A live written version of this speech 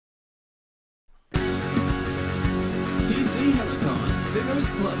Singers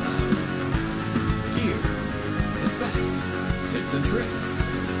Clubhouse. Gear, effects, tips and tricks.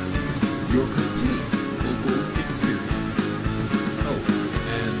 Your complete vocal experience. Oh,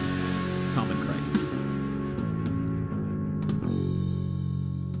 and Tom and Craig.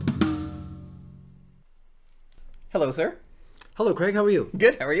 Hello, sir. Hello, Craig. How are you?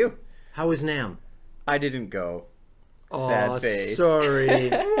 Good. How are you? How was NAMM? I didn't go. Oh, Sad face. sorry.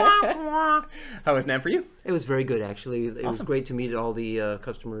 How was NAMM for you? It was very good, actually. It was Awesome. great to meet all the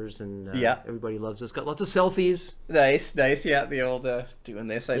customers, and Yeah. everybody loves us. Got lots of selfies. Nice, nice. Yeah, the old doing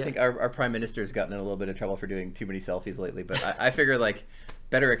this. I Yeah. think our Prime Minister's gotten in a little bit of trouble for doing too many selfies lately, but I figure, like,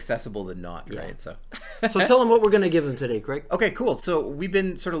 better accessible than not, right? So So tell them what we're going to give them today, Craig. okay, cool. So we've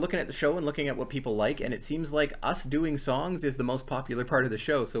been sort of looking at the show and looking at what people like, and it seems like us doing songs is the most popular part of the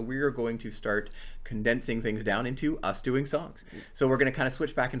show. So we are going to start condensing things down into us doing songs. So we're going to kind of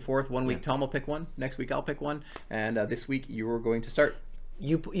switch back and forth. One week Tom will pick one, next week I'll pick one, and this week you are going to start.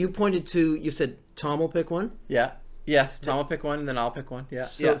 You pointed to, you said Tom will pick one? Yeah. Yes, Tom will pick one, and then I'll pick one. Yeah.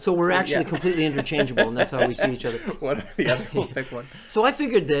 So we're actually completely interchangeable, and that's how we see each other. One or the other will pick one. So I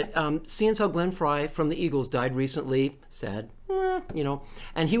figured that seeing as how Glenn Frey from the Eagles died recently, sad, you know,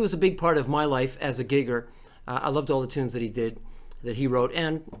 and he was a big part of my life as a gigger. I loved all the tunes that he did, that he wrote,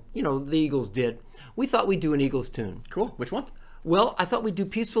 and, you know, the Eagles did. We thought we'd do an Eagles tune. Cool. Which one? Well, I thought we'd do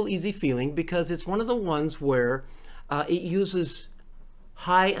Peaceful, Easy Feeling because it's one of the ones where it uses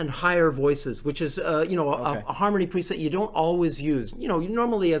high and higher voices, which is, you know, a harmony preset you don't always use. You know, you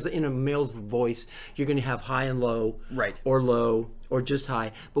normally, as in a male's voice, you're going to have high and low, Right. or low, or just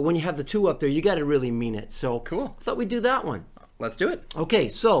high. But when you have the two up there, you got to really mean it. So Cool. I thought we'd do that one. Let's do it. Okay,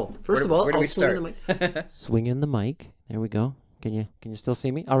 so first of all, where do I'll we swing in start? the mic. Swing in the mic. There we go. Can you still see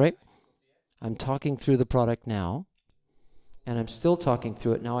me? All right. I'm talking through the product now, and I'm still talking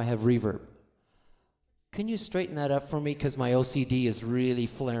through it. Now I have reverb. Can you straighten that up for me? Because my OCD is really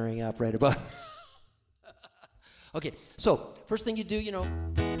flaring up right about. Okay, so first thing you do, you know,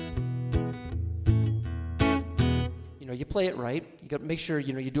 you play it right. You got to make sure,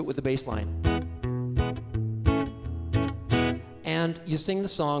 you know, you do it with the bass line. And you sing the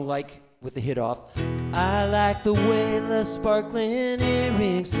song like with the hit off. I like the way the sparkling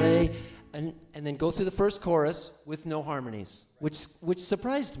earrings lay. And then go through the first chorus with no harmonies, which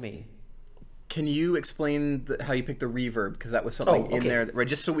surprised me. Can you explain how you picked the reverb? Because that was something in there, right?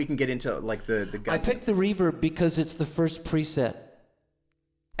 Just so we can get into like the guts. I picked the reverb because it's the first preset.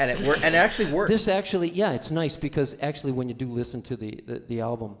 And it actually works. This actually, yeah, it's nice because actually when you do listen to the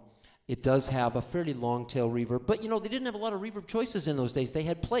album, it does have a fairly long tail reverb. But you know, they didn't have a lot of reverb choices in those days. They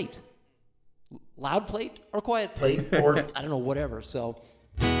had plate. Loud plate or quiet plate or I don't know, whatever. So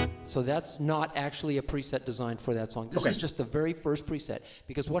that's not actually a preset designed for that song. This is just the very first preset.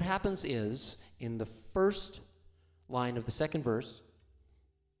 Because what happens is, in the first line of the second verse,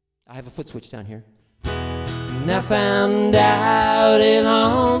 I have a foot switch down here. And I found out a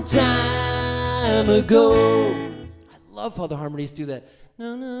long time ago. I love how the harmonies do that.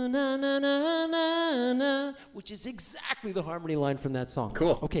 Na, na, na, na, na, na, na, which is exactly the harmony line from that song.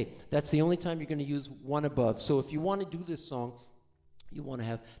 Cool. Okay, that's the only time you're going to use one above. So if you want to do this song, you want to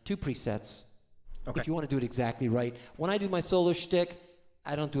have two presets. If you want to do it exactly right. When I do my solo shtick,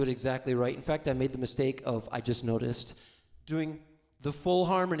 I don't do it exactly right. In fact, I made the mistake of, I just noticed, doing the full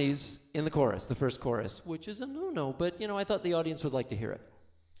harmonies in the chorus, the first chorus, which is a no-no, but you know, I thought the audience would like to hear it.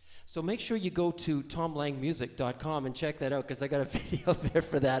 So make sure you go to tomlangmusic.com and check that out, because I got a video there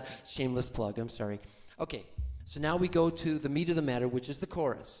for that. Shameless plug, I'm sorry. Okay, so now we go to the meat of the matter, which is the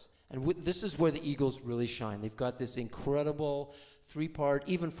chorus. And this is where the Eagles really shine. They've got this incredible 3-part,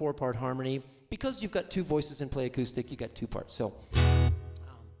 even 4-part harmony. Because you've got two voices and play acoustic, you got 2 parts. So,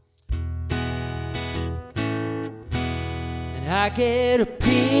 and I get a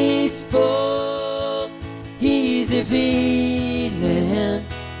peaceful, easy feeling,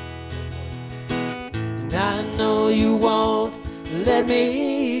 and I know you won't let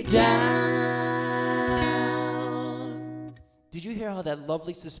me down. Did you hear how that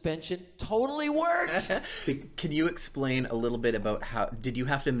lovely suspension totally worked? Can you explain a little bit about how, did you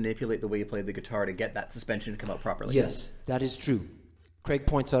have to manipulate the way you played the guitar to get that suspension to come out properly? Yes, that is true. Craig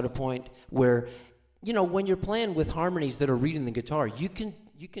points out a point where, you know, when you're playing with harmonies that are reading the guitar, you can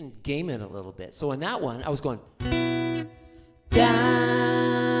game it a little bit. So in that one, I was going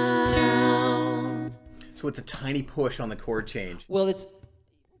down. So it's a tiny push on the chord change.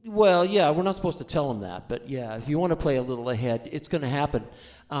 Well, yeah, we're not supposed to tell them that, but yeah, if you want to play a little ahead, it's going to happen.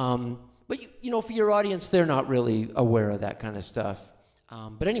 But, you know, for your audience, they're not really aware of that kind of stuff.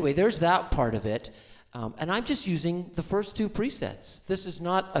 But anyway, there's that part of it. And I'm just using the first 2 presets. This is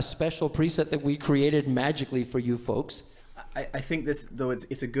not a special preset that we created magically for you folks. I think this, though,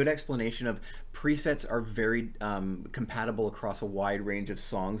 it's a good explanation of presets are very compatible across a wide range of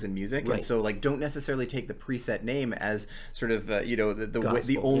songs and music, Right. and so like don't necessarily take the preset name as sort of you know the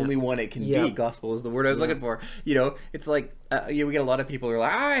Gospel, only one it can Yeah. be. Gospel is the word I was looking for. You know, it's like you know, we get a lot of people who are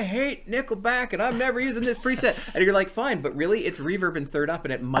like, I hate Nickelback and I'm never using this preset, and you're like, fine, but really it's reverb and third up,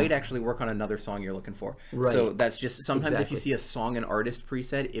 and it might actually work on another song you're looking for. Right. So that's just sometimes if you Exactly. see a song and artist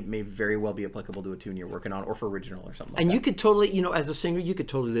preset, it may very well be applicable to a tune you're working on or for original or something like And that. you could totally, you know, as a singer, you could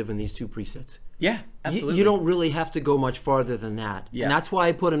totally live in these two presets. Yeah, absolutely. You don't really have to go much farther than that. Yeah. And that's why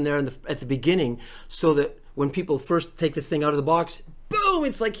I put them there at the beginning, so that when people first take this thing out of the box, boom,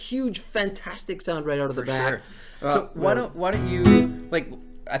 it's like huge, fantastic sound right out of the back. So why don't you, like,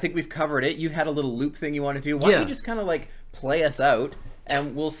 I think we've covered it. You've had a little loop thing you want to do. Why don't Yeah. you just kind of like play us out,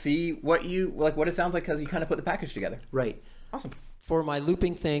 and we'll see what it sounds like, because you kind of put the package together. Right. Awesome. For my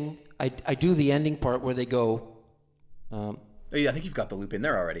looping thing, I do the ending part where they go. Oh, yeah, I think you've got the loop in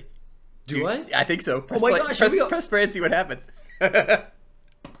there already. Do I? I think so. Press my play, gosh, here we go. press play and see what happens.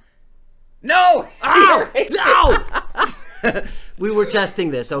 No! Ow! Ow! We were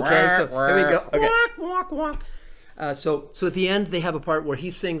testing this, okay? So here we go. Okay. Walk, walk, walk. So at the end, they have a part where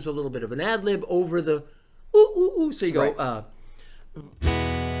he sings a little bit of an ad lib over the ooh, ooh, ooh. So you go, Right.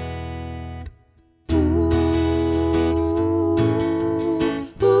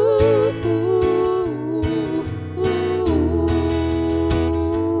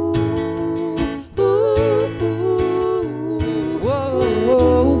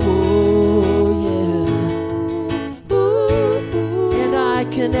 And I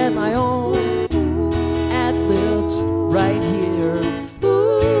can add my own ad libs right here.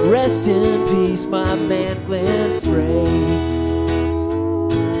 Rest in peace, my man.